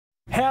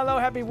Hello,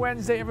 happy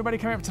Wednesday, everybody.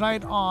 Coming up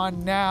tonight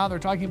on Now, they're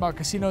talking about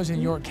casinos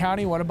in York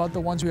County. What about the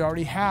ones we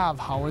already have?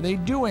 How are they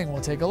doing?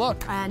 We'll take a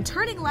look. And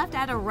turning left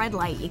at a red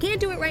light. You can't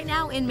do it right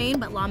now in Maine,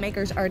 but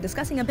lawmakers are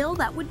discussing a bill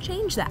that would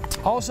change that.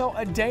 Also,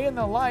 a day in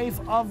the life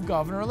of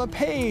Governor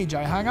LePage.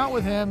 I hung out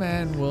with him,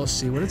 and we'll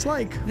see what it's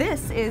like.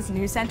 This is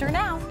News Center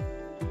Now.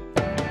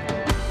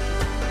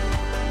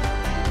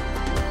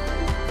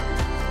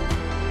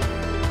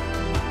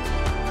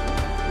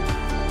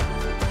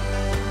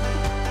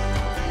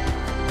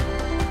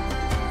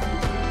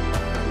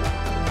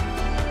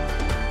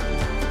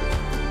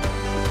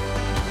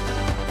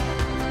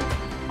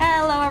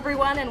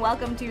 And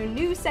welcome to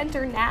News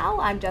Center Now.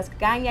 I'm Jessica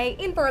Gagne,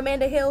 in for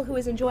Amanda Hill, who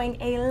is enjoying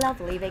a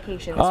lovely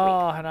vacation this week.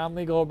 And I'm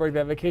Lee Goldberg.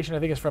 That vacation, I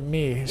think, is from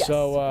me. Yes,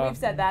 so we've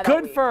said that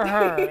good for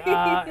her.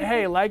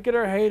 Hey, like it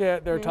or hate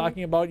it, they're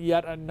talking about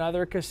yet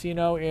another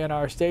casino in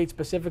our state,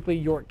 specifically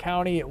York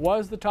County. It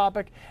was the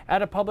topic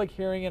at a public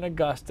hearing in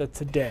Augusta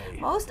today.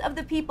 Most of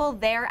the people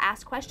there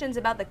asked questions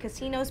about the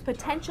casino's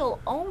potential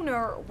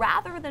owner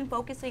rather than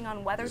focusing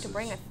on whether to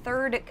bring a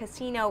third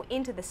casino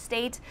into the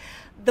state.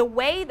 The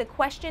way the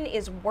question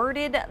is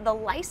worded, the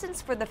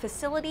license for the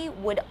facility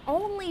would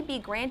only be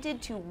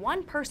granted to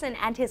one person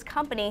and his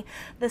company,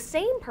 the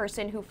same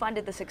person who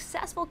funded the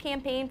successful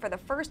campaign for the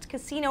first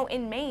casino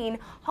in Maine,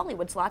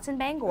 Hollywood Slots in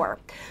Bangor.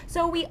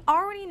 So we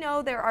already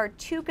know there are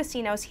two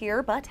casinos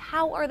here, but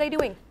how are they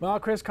doing? Well,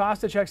 Chris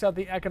Costa checks out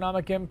the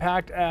economic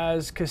impact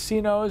as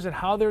casinos and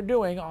how they're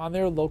doing on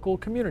their local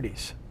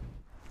communities.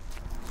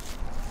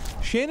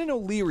 Shannon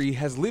O'Leary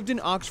has lived in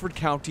Oxford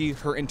County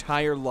her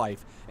entire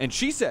life, and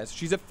she says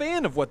she's a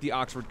fan of what the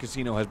Oxford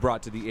Casino has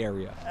brought to the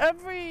area.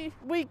 Every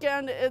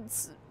weekend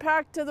it's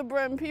packed to the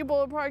brim. People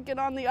are parking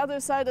on the other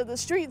side of the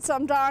street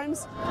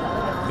sometimes.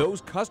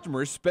 Those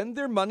customers spend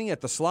their money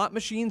at the slot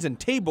machines and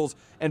tables,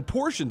 and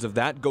portions of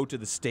that go to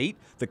the state,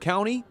 the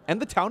county,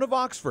 and the town of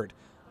Oxford.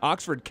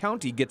 Oxford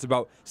County gets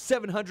about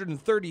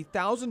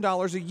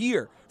 $730,000 a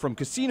year from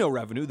casino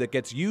revenue that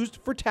gets used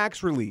for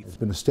tax relief. It's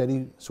been a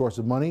steady source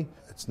of money.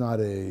 It's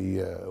not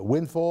a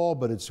windfall,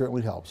 but it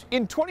certainly helps.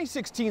 In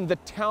 2016, the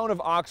town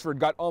of Oxford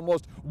got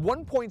almost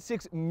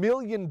 $1.6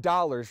 million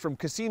from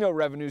casino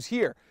revenues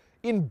here.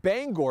 In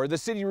Bangor, the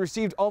city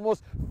received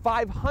almost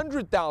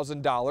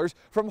 $500,000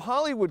 from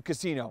Hollywood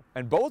Casino,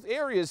 and both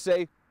areas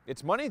say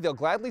it's money they'll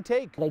gladly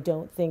take. I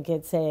don't think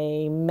it's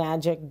a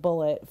magic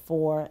bullet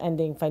for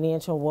ending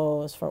financial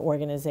woes for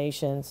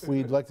organizations.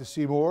 We'd like to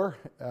see more,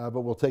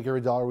 but we'll take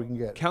every dollar we can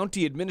get.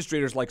 County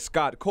administrators like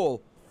Scott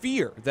Cole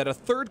fear that a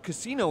third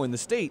casino in the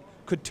state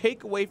could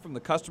take away from the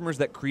customers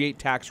that create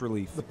tax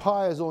relief. The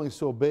pie is only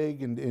so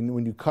big, and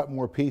when you cut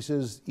more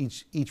pieces,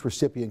 each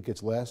recipient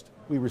gets less.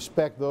 We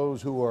respect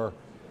those who are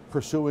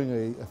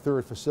pursuing a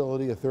third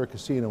facility, a third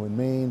casino in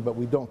Maine, but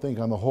we don't think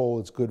on the whole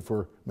it's good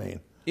for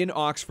Maine. In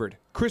Oxford,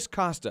 Chris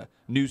Costa,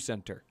 News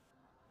Center.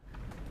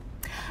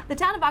 The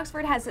town of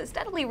Oxford has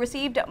steadily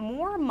received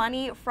more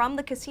money from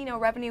the casino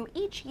revenue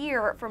each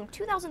year from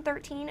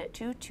 2013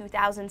 to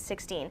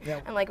 2016.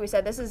 Yep. And like we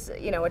said, this is,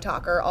 a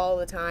talker all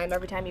the time.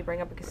 Every time you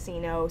bring up a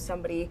casino,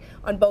 somebody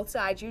on both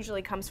sides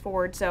usually comes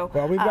forward. So,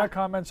 well, we've got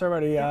comments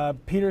already.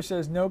 Peter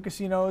says no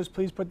casinos,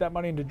 please put that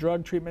money into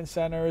drug treatment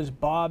centers.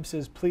 Bob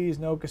says please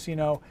no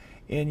casino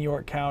in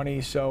York County.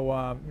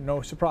 So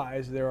no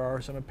surprise, there are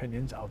some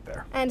opinions out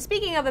there. And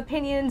speaking of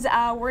opinions,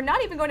 we're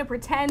not even going to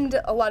pretend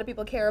a lot of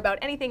people care about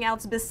anything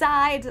else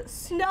besides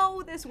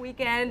snow this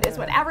weekend is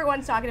what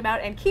everyone's talking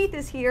about. And Keith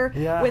is here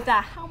with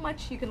how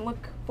much you can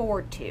look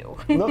forward to.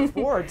 Look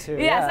forward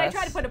to, yes. I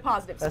try to put a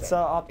positive spin. That's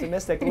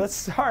optimistic. Let's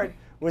start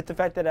with the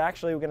fact that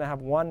actually we're going to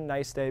have one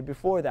nice day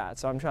before that.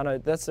 So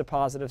that's the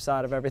positive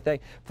side of everything.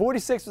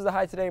 46 was the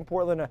high today in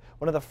Portland,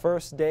 one of the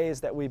first days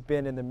that we've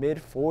been in the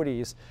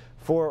mid-40s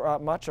for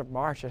much of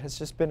March. It has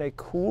just been a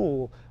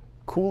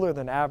cooler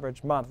than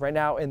average month. Right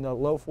now in the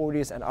low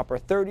 40s and upper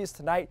 30s.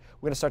 Tonight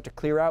we're going to start to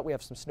clear out. We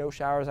have some snow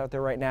showers out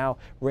there right now,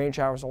 rain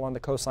showers along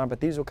the coastline, but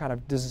these will kind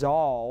of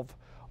dissolve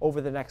over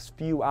the next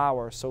few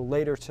hours. So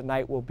later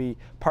tonight will be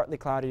partly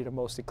cloudy to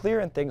mostly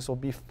clear, and things will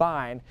be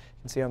fine. You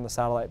can see on the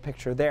satellite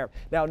picture there.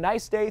 Now,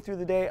 nice day through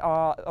the day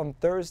on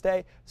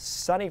Thursday,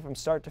 sunny from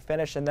start to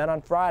finish, and then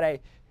on Friday,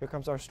 here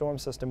comes our storm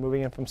system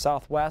moving in from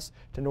southwest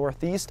to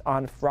northeast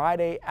on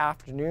Friday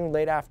afternoon,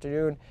 late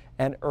afternoon,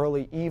 and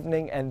early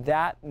evening, and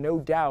that, no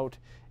doubt,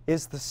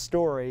 is the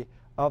story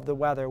of the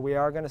weather. We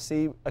are going to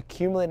see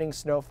accumulating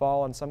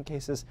snowfall, in some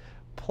cases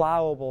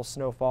plowable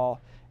snowfall.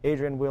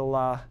 Adrian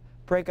will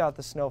break out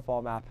the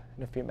snowfall map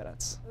in a few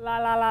minutes. La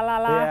la la la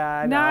la.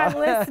 Yeah, I know. Not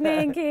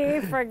listening,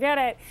 Keith. Forget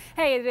it.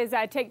 Hey, it is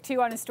take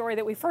two on a story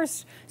that we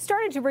first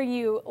started to bring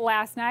you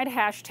last night.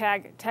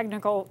 Hashtag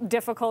technical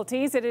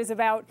difficulties. It is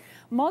about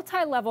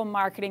multi-level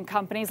marketing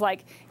companies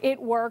like It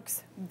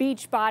Works,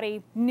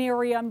 Beachbody,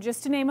 Nerium,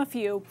 just to name a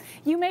few.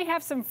 You may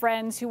have some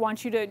friends who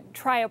want you to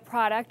try a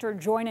product or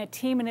join a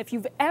team, and if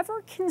you've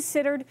ever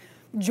considered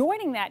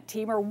joining that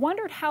team or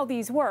wondered how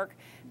these work,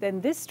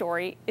 then this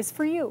story is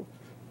for you.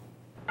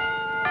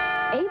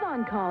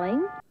 Avon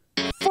calling.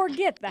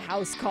 Forget the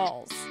house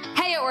calls.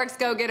 Hey, It Works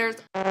Go-Getters.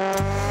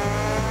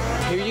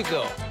 here you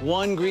go.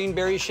 One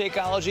Greenberry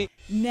Shakeology.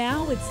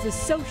 Now it's the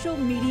social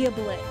media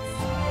blitz.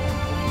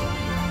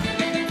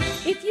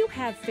 If you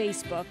have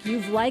Facebook,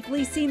 you've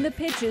likely seen the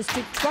pitches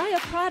to try a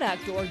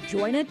product or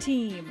join a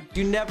team.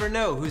 You never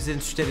know who's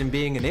interested in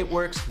being an It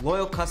Works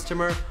loyal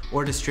customer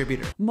or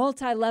distributor.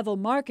 Multi-level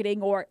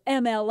marketing, or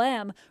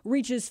MLM,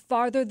 reaches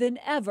farther than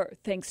ever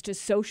thanks to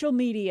social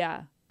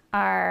media.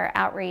 Our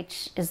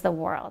outreach is the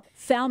world.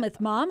 Falmouth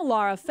mom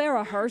Laura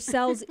Farraher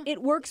sells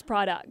It Works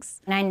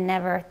products. And I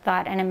never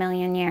thought in a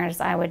million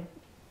years I would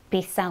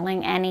be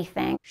selling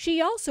anything.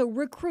 She also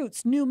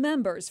recruits new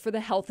members for the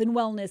health and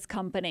wellness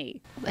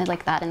company. I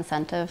like that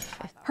incentive.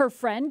 Her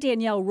friend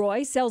Danielle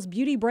Roy sells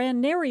beauty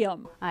brand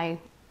Nerium. I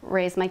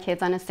raised my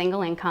kids on a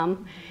single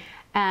income,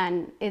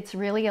 and it's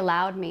really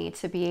allowed me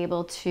to be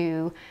able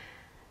to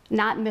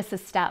not miss a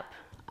step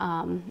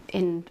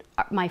in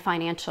my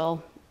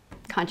financial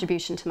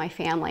contribution to my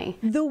family.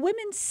 The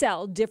women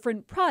sell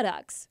different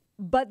products,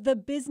 but the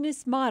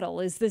business model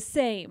is the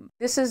same.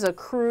 This is a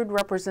crude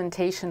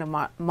representation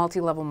of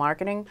multi-level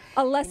marketing.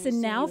 A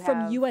lesson now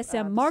from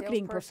USM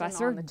marketing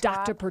professor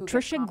Dr.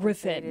 Patricia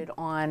Griffin.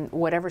 On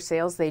whatever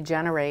sales they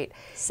generate.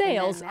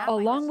 Sales,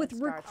 along with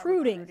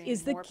recruiting,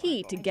 is the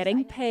key to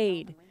getting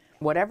paid.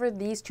 Whatever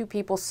these two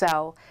people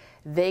sell,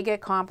 they get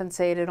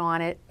compensated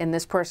on it, and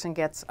this person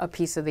gets a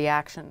piece of the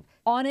action.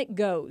 On it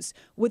goes,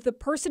 with the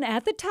person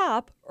at the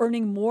top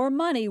earning more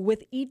money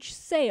with each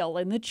sale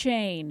in the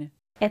chain.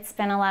 It's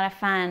been a lot of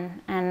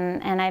fun,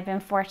 and I've been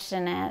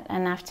fortunate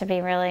enough to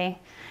be really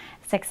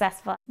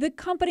successful. The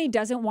company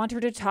doesn't want her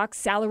to talk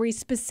salary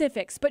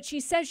specifics, but she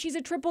says she's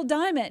a triple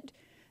diamond.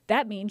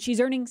 That means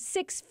she's earning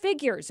 6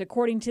 figures,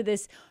 according to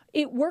this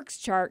It Works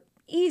chart,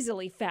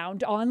 easily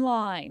found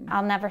online.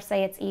 I'll never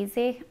say it's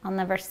easy. I'll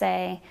never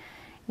say,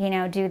 you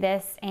know, do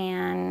this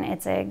and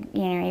it's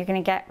you're going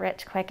to get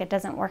rich quick. It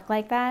doesn't work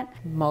like that.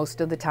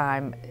 Most of the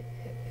time,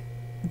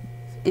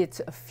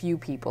 it's a few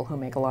people who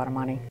make a lot of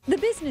money. The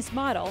business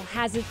model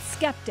has its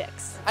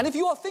skeptics. And if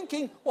you are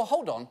thinking, well,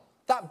 hold on,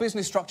 that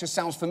business structure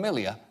sounds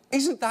familiar,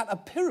 isn't that a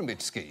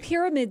pyramid scheme?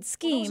 Pyramid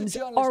schemes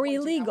are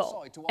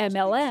illegal.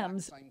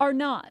 MLMs are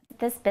not.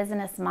 This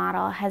business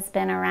model has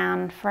been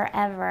around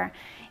forever.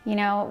 You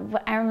know,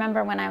 I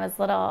remember when I was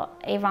little,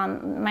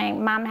 Avon, my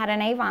mom had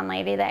an Avon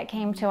lady that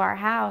came to our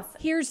house.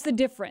 Here's the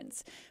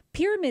difference.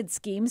 Pyramid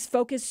schemes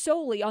focus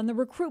solely on the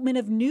recruitment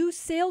of new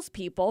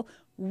salespeople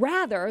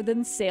rather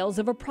than sales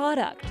of a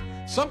product.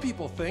 Some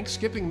people think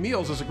skipping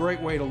meals is a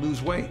great way to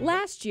lose weight.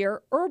 Last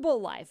year,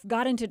 Herbalife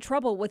got into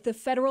trouble with the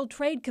Federal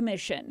Trade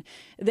Commission.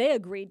 They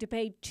agreed to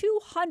pay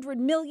 $200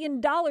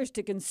 million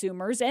to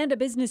consumers and a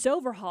business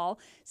overhaul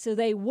so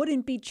they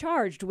wouldn't be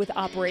charged with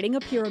operating a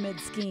pyramid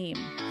scheme.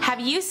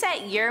 Have you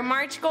set your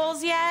March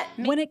goals yet?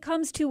 When it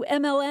comes to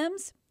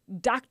MLMs,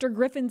 Dr.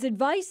 Griffin's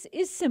advice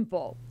is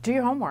simple. Do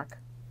your homework.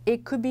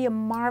 It could be a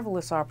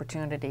marvelous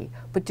opportunity,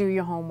 but do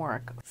your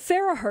homework.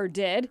 Farraher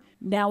did.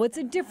 Now it's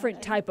a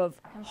different type of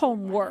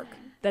homework.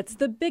 That's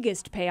the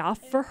biggest payoff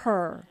for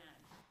her.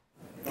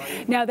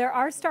 Now, there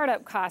are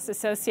startup costs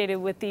associated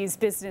with these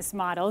business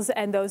models,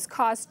 and those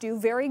costs do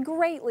vary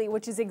greatly,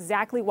 which is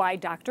exactly why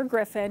Dr.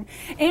 Griffin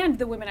and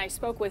the women I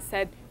spoke with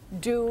said,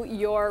 do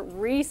your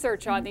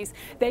research on these.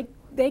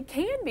 They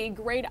can be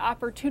great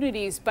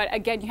opportunities, but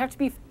again, you have to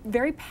be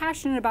very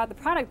passionate about the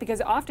product because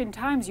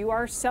oftentimes you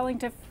are selling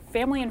to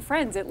family and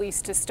friends, at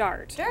least to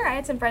start. Sure, I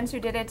had some friends who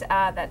did it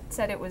that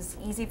said it was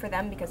easy for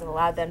them because it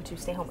allowed them to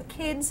stay home with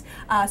kids,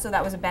 so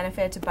that was a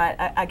benefit, but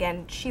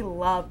again, she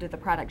loved the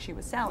product she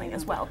was selling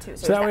as well, too.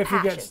 So that way if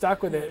you get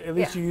stuck with it, at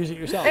least you use it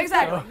yourself.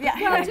 Exactly, so.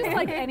 yeah. Well, just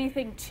like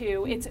anything,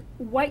 too, it's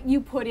what you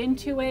put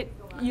into it,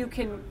 you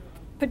can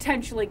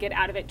potentially get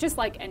out of it, just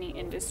like any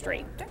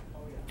industry.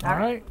 Sure. All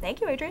right.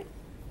 Thank you, Adrian.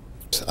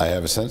 I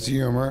have a sense of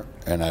humor,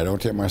 and I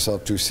don't take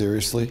myself too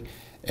seriously,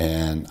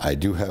 and I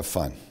do have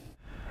fun.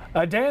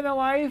 A day in the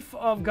life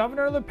of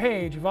Governor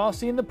LePage. We've all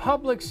seen the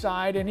public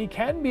side, and he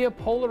can be a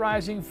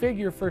polarizing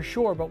figure for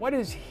sure. But what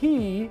is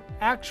he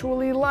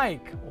actually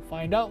like? We'll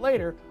find out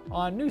later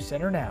on News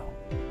Center Now.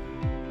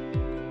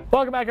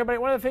 Welcome back, everybody.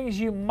 One of the things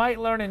you might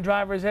learn in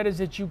driver's ed is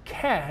that you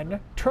can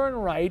turn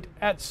right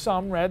at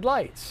some red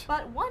lights.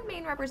 But one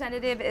Maine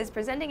representative is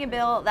presenting a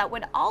bill that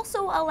would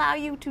also allow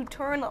you to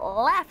turn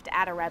left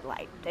at a red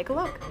light. Take a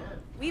look.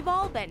 We've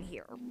all been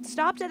here,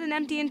 stopped at an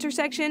empty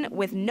intersection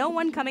with no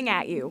one coming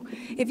at you.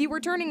 If you were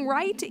turning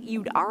right,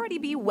 you'd already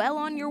be well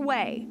on your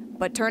way.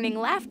 But turning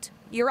left,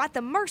 you're at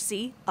the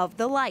mercy of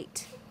the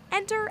light.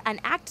 Enter an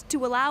act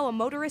to allow a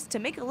motorist to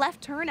make a left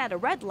turn at a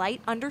red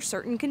light under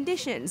certain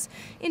conditions.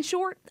 In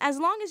short, as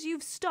long as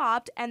you've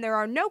stopped and there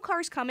are no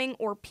cars coming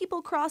or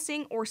people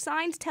crossing or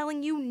signs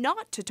telling you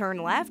not to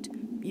turn left,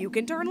 you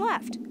can turn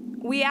left.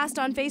 We asked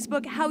on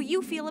Facebook how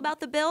you feel about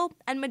the bill,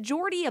 and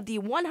majority of the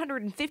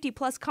 150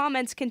 plus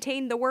comments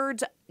contained the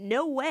words,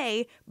 "no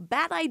way,"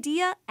 "bad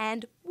idea,"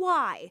 and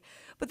 "why."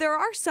 but there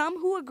are some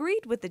who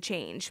agreed with the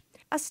change.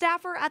 A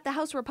staffer at the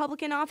House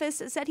Republican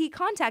office said he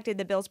contacted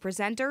the bill's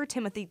presenter,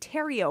 Timothy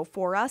Theriault,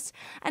 for us,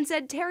 and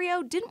said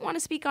Theriault didn't want to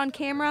speak on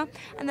camera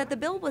and that the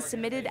bill was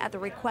submitted at the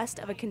request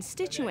of a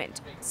constituent.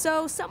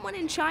 So someone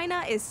in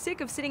China is sick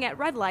of sitting at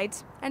red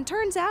lights, and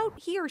turns out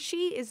he or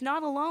she is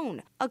not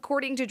alone.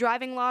 According to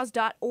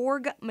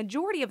drivinglaws.org,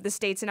 majority of the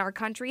states in our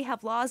country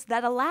have laws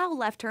that allow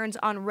left turns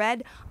on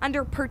red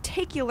under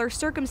particular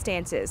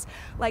circumstances,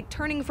 like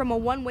turning from a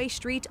one-way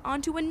street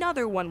onto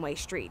another one-way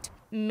street.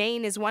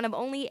 Maine is one of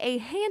only a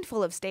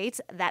handful of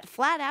states that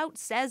flat out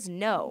says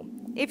no.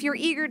 If you're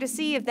eager to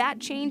see if that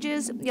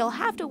changes, you'll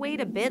have to wait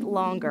a bit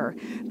longer.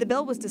 The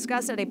bill was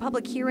discussed at a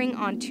public hearing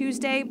on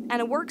Tuesday, and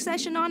a work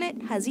session on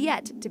it has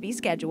yet to be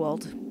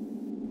scheduled.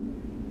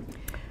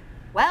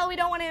 Well, we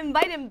don't want to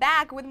invite him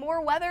back with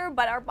more weather,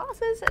 but our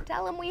bosses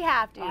tell him we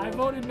have to. I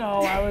voted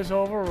no. I was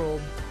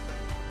overruled.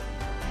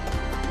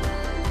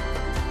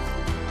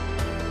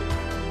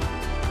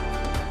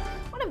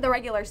 One of the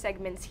regular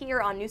segments here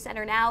on News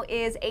Center Now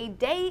is a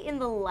day in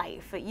the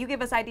life. You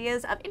give us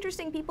ideas of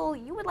interesting people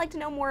you would like to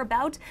know more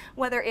about,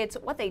 whether it's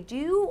what they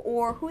do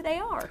or who they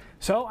are.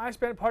 So I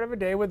spent part of a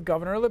day with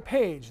Governor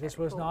LePage. This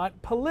was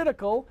not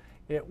political,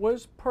 it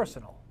was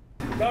personal.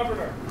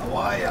 Governor, how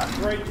are you?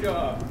 Great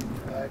job.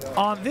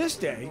 On this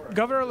day,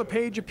 Governor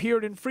LePage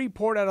appeared in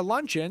Freeport at a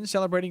luncheon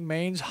celebrating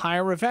Maine's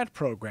Higher Event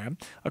program.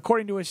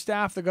 According to his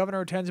staff, the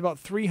governor attends about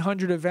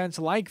 300 events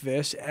like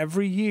this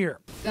every year.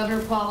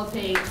 Governor Paul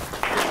LePage.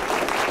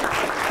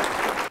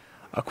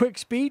 A quick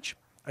speech,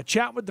 a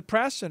chat with the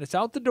press, and it's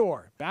out the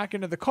door, back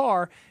into the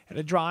car, and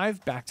a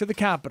drive back to the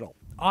Capitol.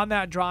 On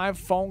that drive,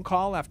 phone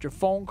call after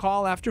phone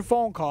call after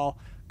phone call,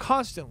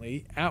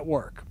 constantly at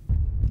work.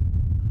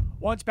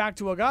 Once back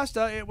to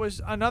Augusta, it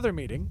was another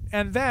meeting,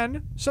 and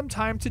then some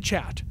time to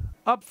chat.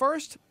 Up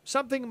first,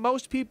 something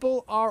most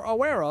people are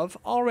aware of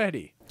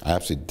already. I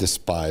absolutely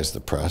despise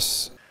the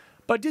press.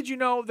 But did you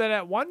know that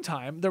at one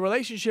time, the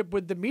relationship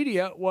with the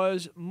media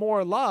was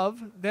more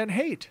love than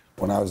hate?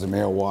 When I was the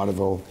mayor of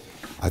Waterville,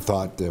 I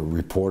thought the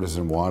reporters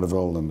in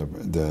Waterville and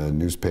the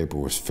newspaper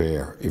was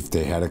fair. If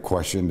they had a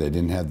question, they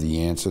didn't have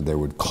the answer, they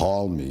would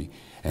call me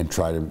and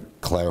try to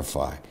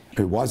clarify.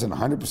 It wasn't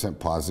 100%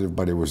 positive,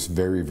 but it was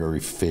very, very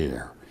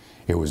fair.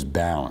 It was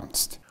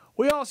balanced.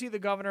 We all see the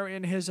governor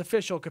in his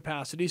official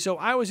capacity, so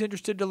I was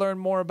interested to learn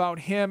more about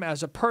him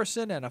as a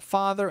person and a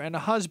father and a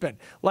husband.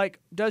 Like,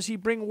 does he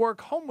bring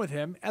work home with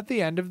him at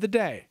the end of the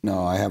day?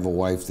 No, I have a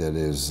wife that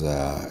is,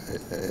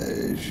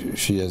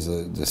 she has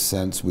the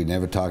sense we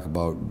never talk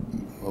about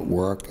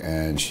work,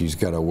 and she's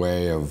got a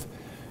way of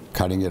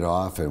cutting it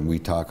off, and we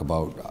talk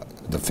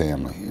about the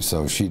family.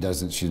 So she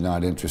doesn't, she's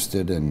not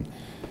interested, and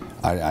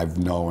I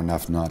know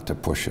enough not to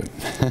push it.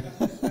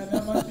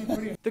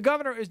 The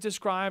governor is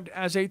described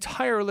as a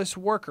tireless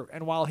worker,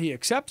 and while he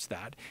accepts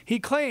that, he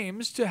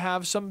claims to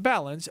have some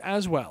balance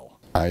as well.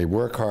 I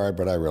work hard,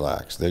 but I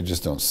relax. They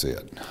just don't see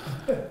it.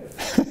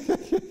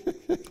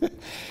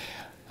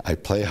 I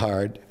play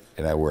hard,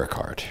 and I work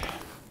hard.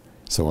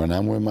 So when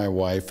I'm with my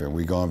wife and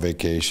we go on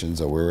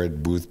vacations, or we're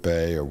at Booth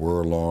Bay, or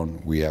we're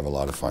alone, we have a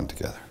lot of fun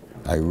together.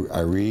 I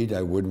read,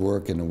 I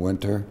woodwork in the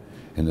winter.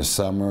 In the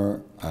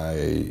summer,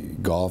 I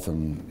golf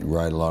and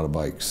ride a lot of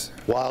bikes.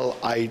 While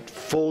I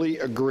fully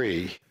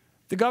agree,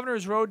 the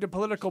governor's road to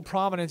political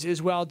prominence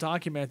is well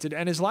documented,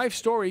 and his life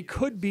story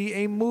could be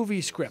a movie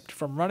script,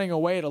 from running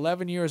away at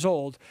 11 years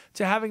old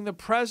to having the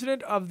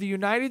President of the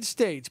United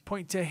States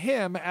point to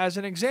him as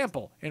an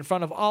example in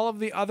front of all of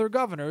the other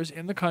governors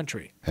in the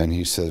country. And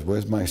he says,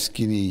 "Where's my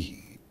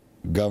skinny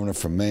governor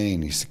from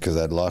Maine?" He said, because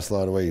I'd lost a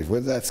lot of weight. He says,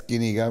 "Where's that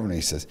skinny governor?"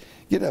 He says,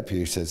 "Get up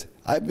here." He says,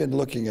 "I've been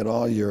looking at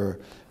all your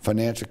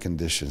financial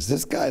conditions.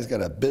 This guy's got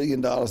 $1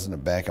 billion in the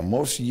bank, and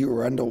most of you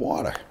are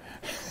underwater."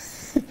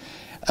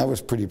 That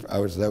was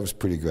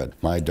pretty good.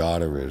 My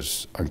daughter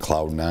is on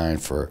cloud 9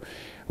 for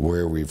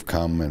where we've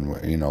come,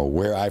 and you know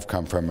where I've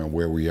come from and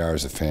where we are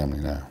as a family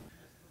now.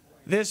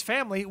 This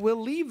family will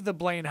leave the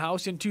Blaine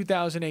house in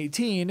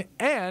 2018,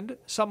 and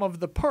some of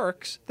the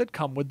perks that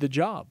come with the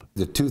job.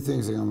 The two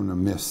things that I'm going to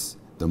miss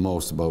the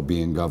most about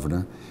being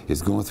governor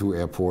is going through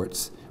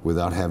airports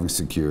without having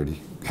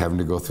security, having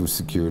to go through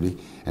security,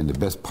 and the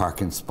best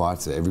parking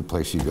spots at every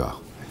place you go.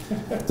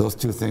 Those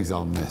two things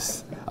I'll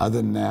miss. Other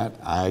than that,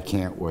 I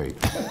can't wait.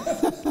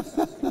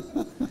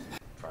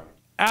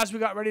 As we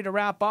got ready to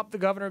wrap up, the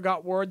governor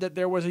got word that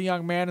there was a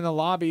young man in the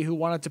lobby who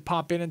wanted to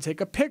pop in and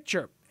take a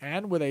picture.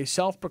 And with a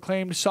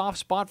self-proclaimed soft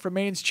spot for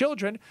Maine's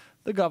children,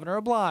 the governor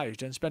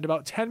obliged and spent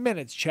about 10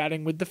 minutes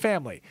chatting with the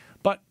family.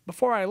 But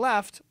before I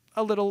left,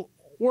 a little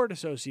word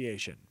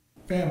association.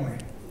 Family.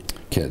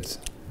 Kids.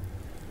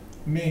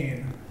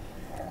 Maine.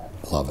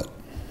 Love it.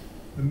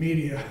 The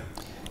media.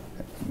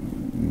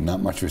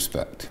 Not much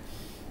respect.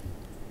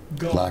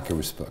 Golf. Lack of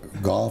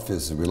respect. Golf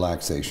is a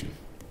relaxation.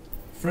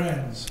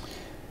 Friends.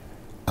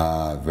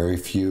 Very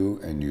few,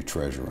 and you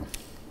treasure them.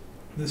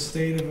 The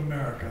state of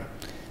America.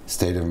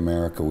 State of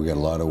America, we got a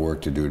lot of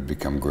work to do to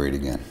become great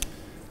again.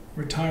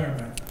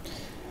 Retirement.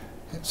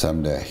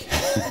 Someday.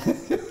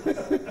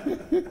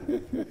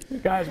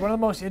 Guys, one of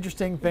the most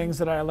interesting things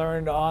that I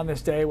learned on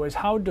this day was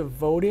how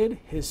devoted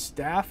his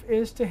staff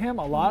is to him.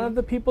 A lot of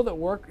the people that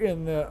work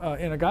in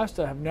in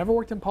Augusta have never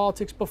worked in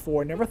politics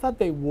before, never thought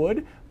they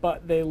would,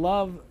 but they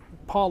love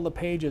Paul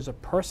LePage as a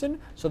person,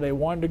 so they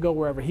wanted to go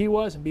wherever he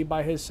was and be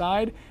by his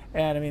side.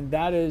 And I mean,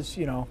 that is,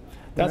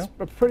 that's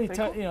a pretty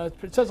tough,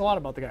 it says a lot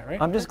about the guy,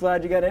 right? I'm just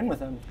glad you got in with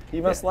him.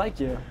 He must like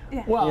you.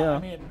 Yeah. Well, Yeah. I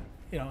mean,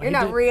 You're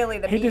not really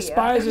the he media.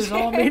 despises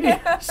all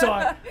media. So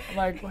I'm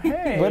like, well,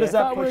 hey, Where does I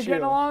that thought we put were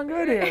getting you? along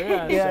good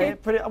here. Yeah.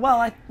 Yeah, well,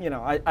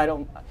 I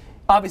don't.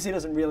 Obviously, it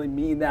doesn't really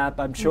mean that,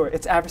 but I'm sure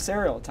it's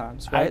adversarial at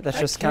times, right? That's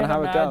just kind of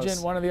how it I can't goes.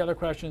 imagine one of the other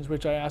questions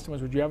which I asked him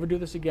was, would you ever do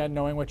this again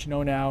knowing what you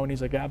know now? And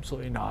he's like,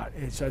 absolutely not.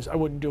 He says, I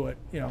wouldn't do it,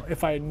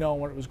 if I had known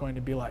what it was going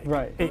to be like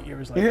 8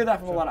 years later. You hear that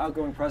from a lot of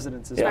outgoing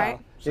presidents as well.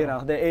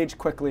 Right. They age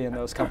quickly in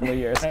those couple of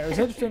years. And it was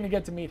interesting to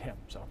get to meet him.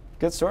 So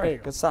good story.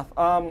 Good stuff.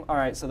 All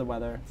right, so the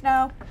weather.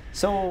 Snow.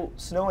 So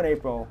snow in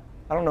April.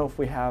 I don't know if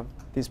we have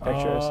these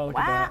pictures. Oh, look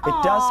at that.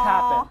 It does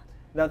happen.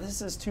 Now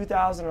this is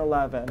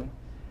 2011,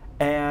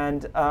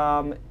 and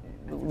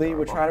Lee,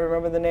 we're trying to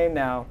remember the name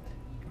now.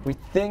 We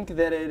think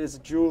that it is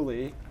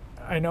Julie.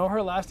 I know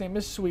her last name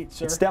is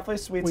Sweetser. It's definitely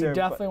Sweetser. We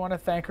definitely want to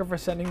thank her for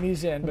sending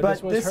these in,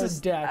 but this was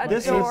her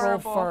death on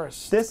April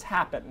 1st. This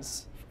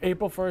happens.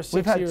 April 1st,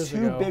 We've 6 had years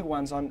two ago. big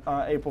ones on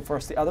April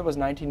 1st. The other was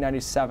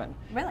 1997.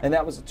 Really? And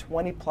that was a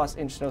 20-plus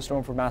inch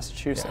snowstorm for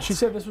Massachusetts. Yeah, she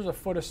said this was a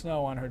foot of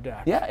snow on her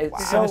deck. Yeah,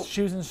 it's So so.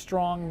 she was in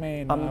Strong,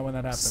 Maine when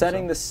that happened.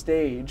 Setting the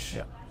stage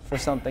for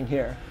something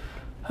here.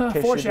 in case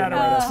you didn't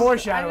Foreshadowing. notice.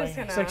 Foreshadowing.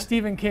 It's like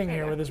Stephen King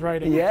here with his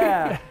writing.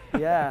 Yeah,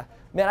 yeah.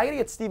 Man, I gotta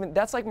get Stephen.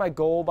 That's like my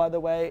goal, by the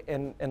way,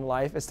 in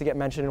life, is to get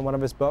mentioned in one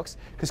of his books.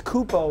 Because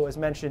Kupo is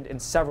mentioned in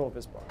several of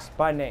his books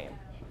by name.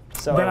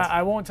 So Then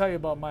I won't tell you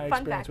about my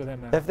experience with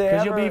him now. if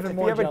they you'll be even if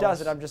more he ever jealous.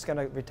 does it, I'm just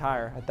gonna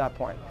retire at that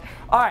point.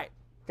 All right.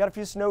 Got a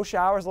few snow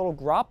showers, a little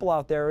grapple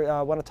out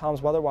there. One of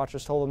Tom's weather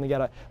watchers told him to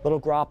get a little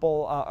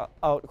grapple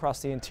out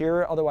across the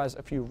interior. Otherwise,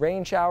 a few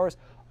rain showers.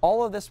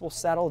 All of this will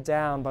settle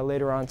down by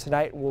later on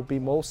tonight and will be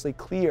mostly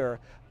clear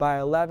by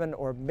 11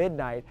 or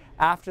midnight.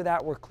 After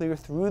that, we're clear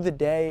through the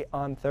day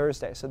on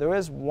Thursday. So there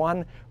is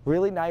one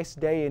really nice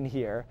day in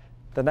here,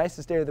 the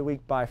nicest day of the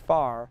week by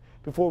far,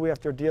 before we have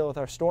to deal with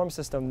our storm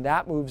system.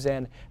 That moves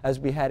in as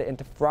we head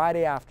into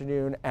Friday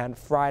afternoon and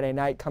Friday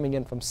night, coming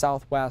in from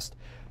southwest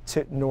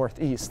to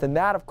northeast. And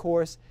that, of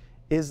course,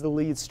 is the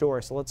lead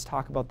story. So let's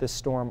talk about this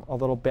storm a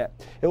little bit.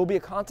 It will be a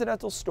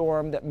continental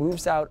storm that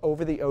moves out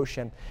over the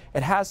ocean.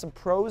 It has some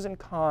pros and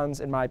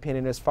cons, in my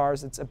opinion, as far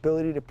as its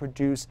ability to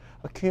produce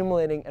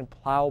accumulating and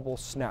plowable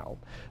snow.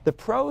 The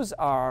pros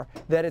are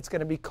that it's going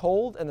to be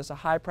cold, and there's a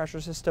high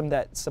pressure system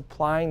that's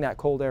supplying that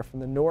cold air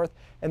from the north,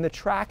 and the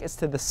track is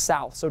to the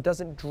south, so it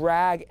doesn't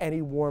drag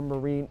any warm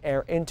marine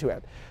air into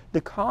it.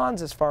 The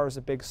cons, as far as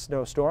a big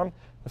snowstorm,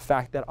 the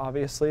fact that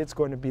obviously it's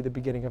going to be the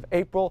beginning of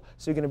April,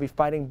 so you're going to be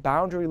fighting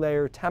boundary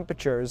layer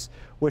temperatures,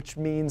 which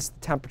means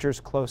temperatures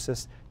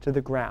closest to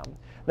the ground.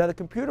 Now, the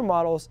computer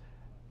models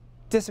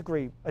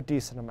disagree a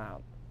decent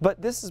amount,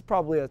 but this is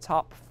probably a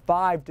top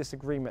 5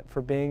 disagreement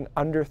for being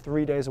under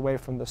 3 days away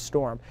from the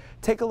storm.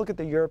 Take a look at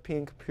the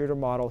European computer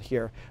model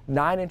here.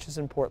 9 inches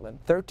in Portland,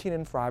 13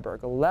 in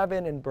Freiburg,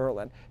 11 in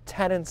Berlin,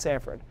 10 in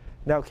Sanford.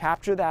 Now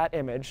capture that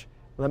image.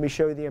 Let me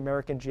show you the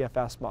American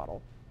GFS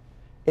model.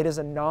 It is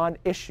a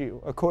non-issue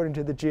according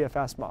to the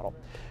GFS model.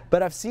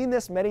 But I've seen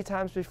this many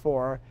times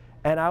before,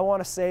 and I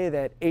want to say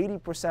that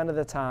 80% of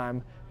the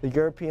time the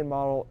European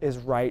model is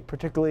right,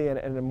 particularly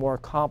in a more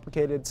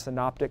complicated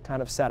synoptic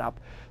kind of setup.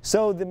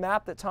 So the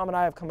map that Tom and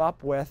I have come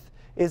up with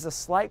is a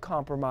slight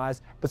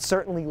compromise, but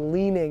certainly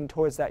leaning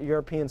towards that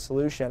European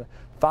solution.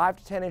 5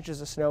 to 10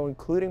 inches of snow,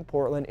 including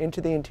Portland,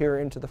 into the interior,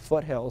 into the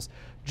foothills.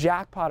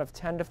 Jackpot of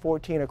 10 to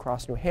 14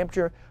 across New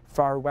Hampshire,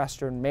 far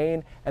western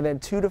Maine, and then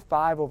 2 to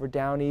 5 over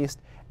down east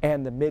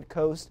and the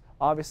mid-coast.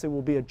 Obviously,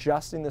 we'll be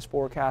adjusting this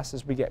forecast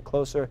as we get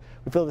closer.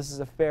 We feel this is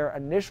a fair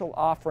initial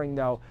offering,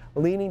 though,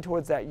 leaning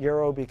towards that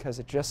Euro because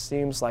it just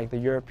seems like the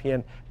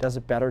European does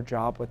a better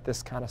job with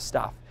this kind of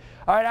stuff.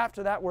 All right,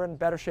 after that, we're in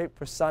better shape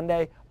for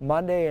Sunday.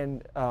 Monday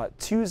and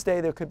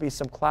Tuesday, there could be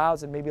some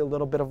clouds and maybe a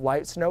little bit of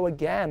light snow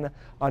again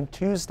on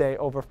Tuesday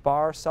over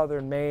far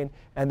southern Maine,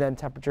 and then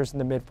temperatures in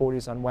the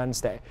mid-40s on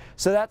Wednesday.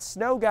 So that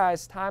snow,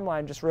 guys,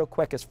 timeline, just real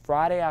quick, is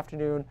Friday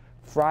afternoon,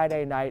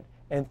 Friday night,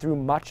 and through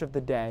much of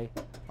the day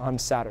on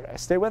Saturday.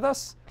 Stay with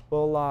us.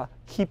 We'll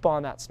keep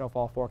on that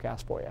snowfall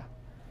forecast for you.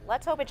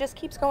 Let's hope it just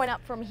keeps going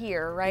up from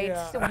here, right?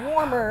 Yeah.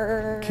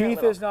 Warmer.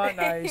 Keith is not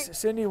nice.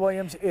 Cindy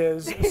Williams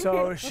is,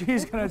 so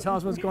she's going to tell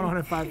us what's going on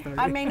at 5:30.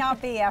 I may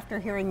not be after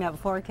hearing that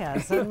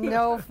forecast. So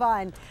no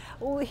fun.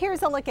 Well,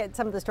 here's a look at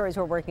some of the stories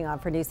we're working on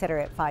for News Center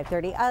at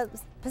 5:30. A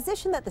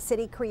position that the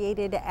city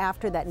created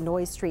after that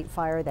Noyes Street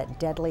fire, that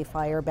deadly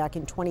fire back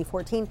in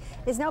 2014,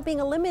 is now being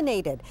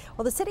eliminated.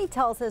 Well, the city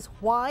tells us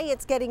why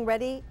it's getting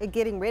rid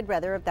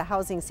of the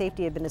Housing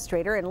Safety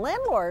Administrator, and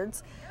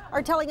landlords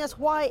are telling us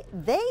why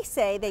they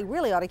say they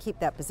really ought to keep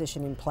that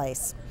position in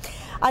place.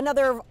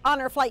 Another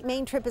Honor Flight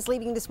Maine trip is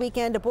leaving this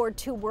weekend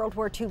aboard World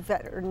War II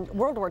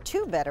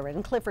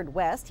veteran Clifford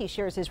West. He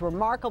shares his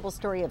remarkable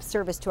story of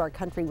service to our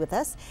country with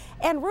us.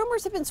 And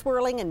rumors have been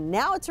swirling, and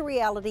now it's a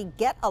reality.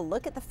 Get a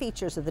look at the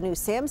features of the new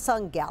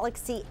Samsung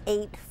Galaxy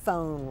 8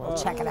 phone. We'll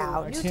check it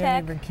out. I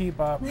can't even keep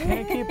up.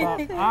 Can't keep up.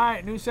 All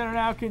right, News Center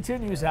Now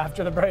continues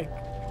after the break.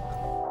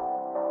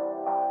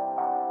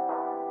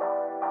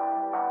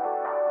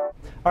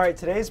 All right,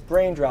 today's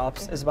Brain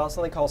Drops is about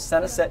something called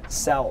senescent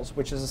cells,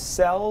 which is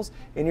cells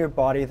in your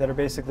body that are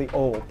basically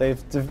old.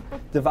 They've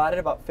divided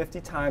about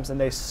 50 times and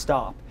they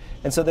stop.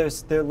 And so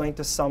they're linked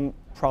to some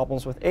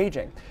problems with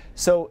aging.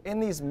 So in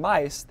these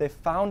mice, they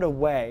found a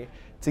way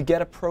to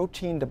get a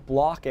protein to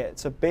block it.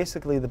 So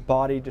basically the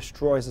body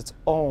destroys its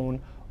own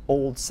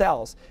old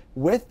cells.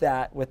 With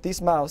that, with these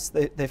mouse,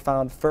 they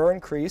found fur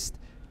increased,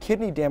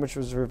 kidney damage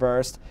was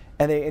reversed,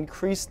 and they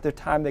increased the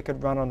time they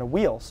could run on a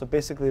wheel. So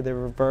basically they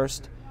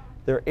reversed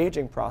their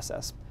aging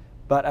process.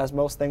 But as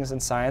most things in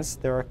science,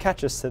 there are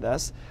catches to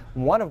this,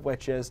 one of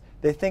which is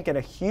they think in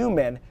a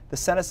human, the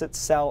senescent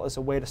cell is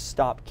a way to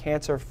stop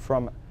cancer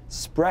from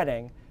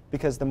spreading,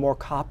 because the more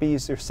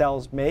copies your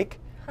cells make,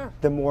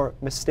 the more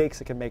mistakes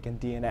it can make in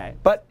DNA.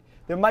 But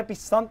there might be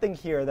something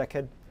here that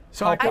could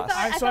help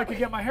us. I could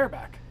get my hair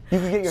back. You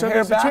can get your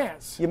hair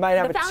back. You might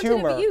have a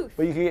tumor,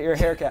 but you can get your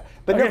hair cut.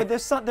 But no, but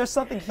there's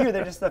something here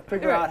that just to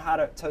figure out how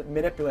to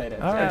manipulate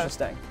it. It's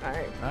interesting. All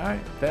right.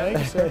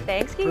 Thanks.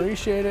 Thanks, Keith.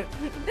 Appreciate it.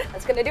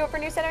 That's going to do it for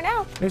News Center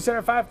Now. News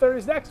Center 5:30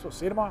 is next. We'll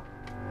see you tomorrow.